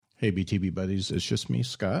Hey, BTB buddies, it's just me,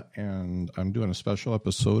 Scott, and I'm doing a special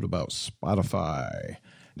episode about Spotify.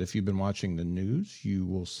 If you've been watching the news, you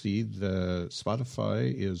will see that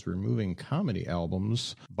Spotify is removing comedy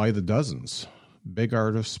albums by the dozens. Big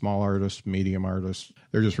artists, small artists, medium artists,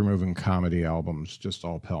 they're just removing comedy albums, just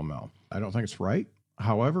all pell-mell. I don't think it's right.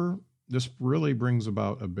 However, this really brings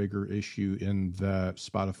about a bigger issue in that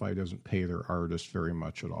Spotify doesn't pay their artists very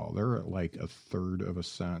much at all. They're at like 1/3 of a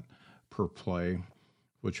cent per play,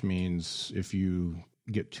 which means if you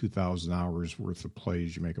get 2,000 hours worth of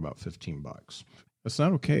plays, you make about $15. That's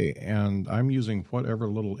not okay. And I'm using whatever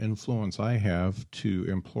little influence I have to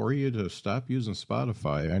implore you to stop using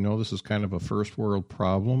Spotify. I know this is kind of a first world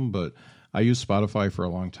problem, but I use Spotify for a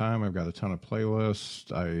long time. I've got a ton of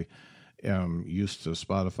playlists. I am used to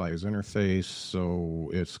Spotify's interface,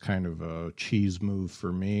 so it's kind of a cheese move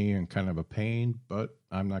for me and kind of a pain, but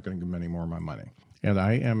I'm not going to give them any more of my money. And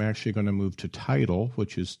I am actually going to move to Tidal,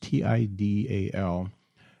 which is Tidal,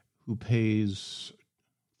 who pays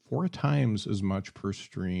 4 times as much per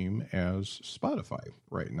stream as Spotify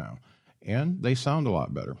right now. And they sound a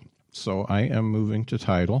lot better. So I am moving to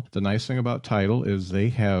Tidal. The nice thing about Tidal is they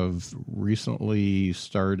have recently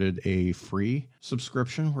started a free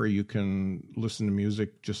subscription where you can listen to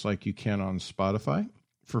music just like you can on Spotify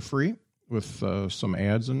for free with some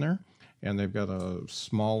ads in there. And they've got a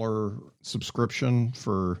smaller subscription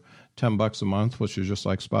for $10 a month, which is just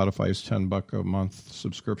like Spotify's $10 a month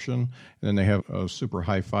subscription. And then they have a super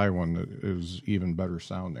hi-fi one that is even better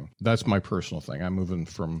sounding. That's my personal thing. I'm moving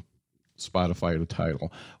from Spotify to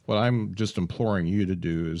Tidal. What I'm just imploring you to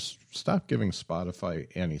do is stop giving Spotify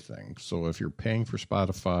anything. So if you're paying for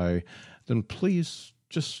Spotify, then please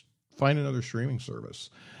just find another streaming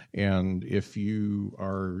service. And if you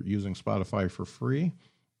are using Spotify for free,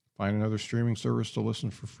 find another streaming service to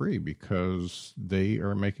listen for free because they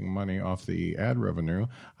are making money off the ad revenue.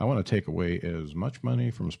 I want to take away as much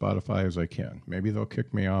money from Spotify as I can. Maybe they'll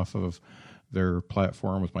kick me off of their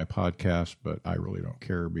platform with my podcast, but I really don't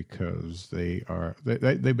care because they've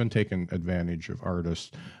been taking advantage of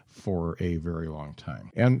artists for a very long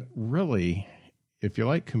time. And really, if you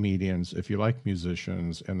like comedians, if you like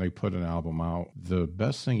musicians, and they put an album out, the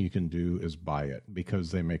best thing you can do is buy it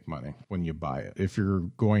because they make money when you buy it. If you're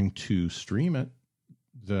going to stream it,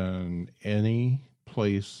 then any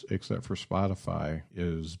place except for Spotify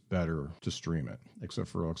is better to stream it, except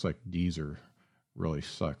for it looks like Deezer really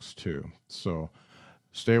sucks too. So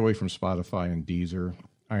stay away from Spotify and Deezer.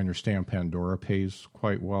 I understand Pandora pays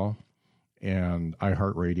quite well, and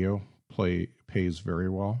iHeartRadio pays very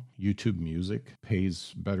well. YouTube Music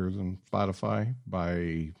pays better than Spotify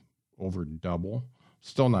by over double.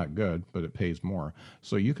 Still not good, but it pays more.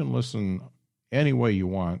 So you can listen any way you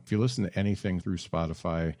want. If you listen to anything through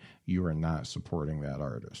Spotify, you are not supporting that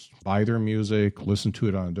artist. Buy their music, listen to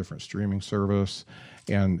it on a different streaming service.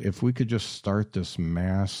 And if we could just start this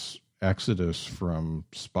mass exodus from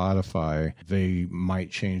Spotify, they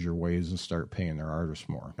might change their ways and start paying their artists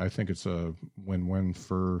more. I think it's a win-win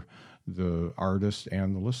for the artist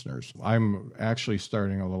and the listeners. I'm actually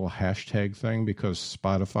starting a little hashtag thing because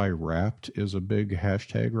Spotify Wrapped is a big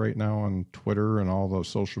hashtag right now on Twitter and all those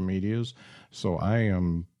social medias. So I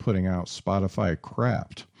am putting out Spotify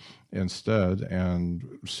Crapped instead and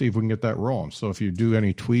see if we can get that rolling. So if you do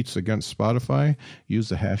any tweets against Spotify, use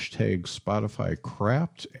the hashtag Spotify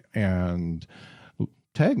Crapped and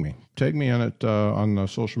tag me on it on the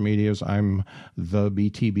social medias. I'm the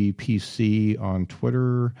BTBPC on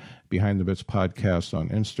Twitter, Behind the Bits Podcast on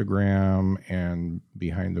Instagram, and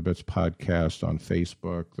Behind the Bits Podcast on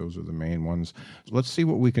Facebook. Those are the main ones. Let's see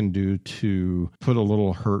what we can do to put a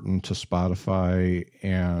little hurt into Spotify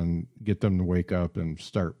and get them to wake up and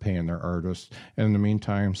start paying their artists. And in the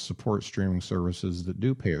meantime, support streaming services that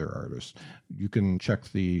do pay their artists. You can check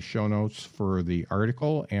the show notes for the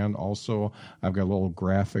article, and also I've got a little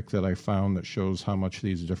graphic that I found that shows how much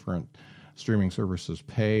these different streaming services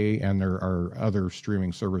pay, and there are other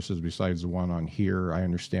streaming services besides the one on here. I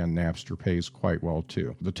understand Napster pays quite well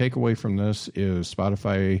too. The takeaway from this is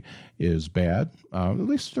Spotify is bad. At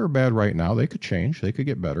least they're bad right now. They could change. They could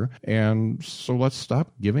get better. And so let's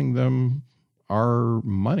stop giving them our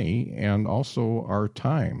money and also our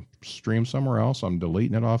time. Stream somewhere else. I'm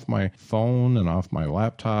deleting it off my phone and off my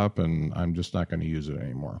laptop, and I'm just not going to use it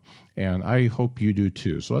anymore. And I hope you do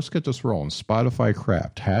too. So let's get this rolling. Spotify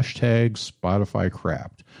Crapped. Hashtag Spotify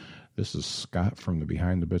Crapped. This is Scott from the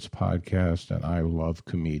Behind the Bits Podcast, and I love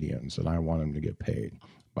comedians, and I want them to get paid.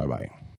 Bye-bye.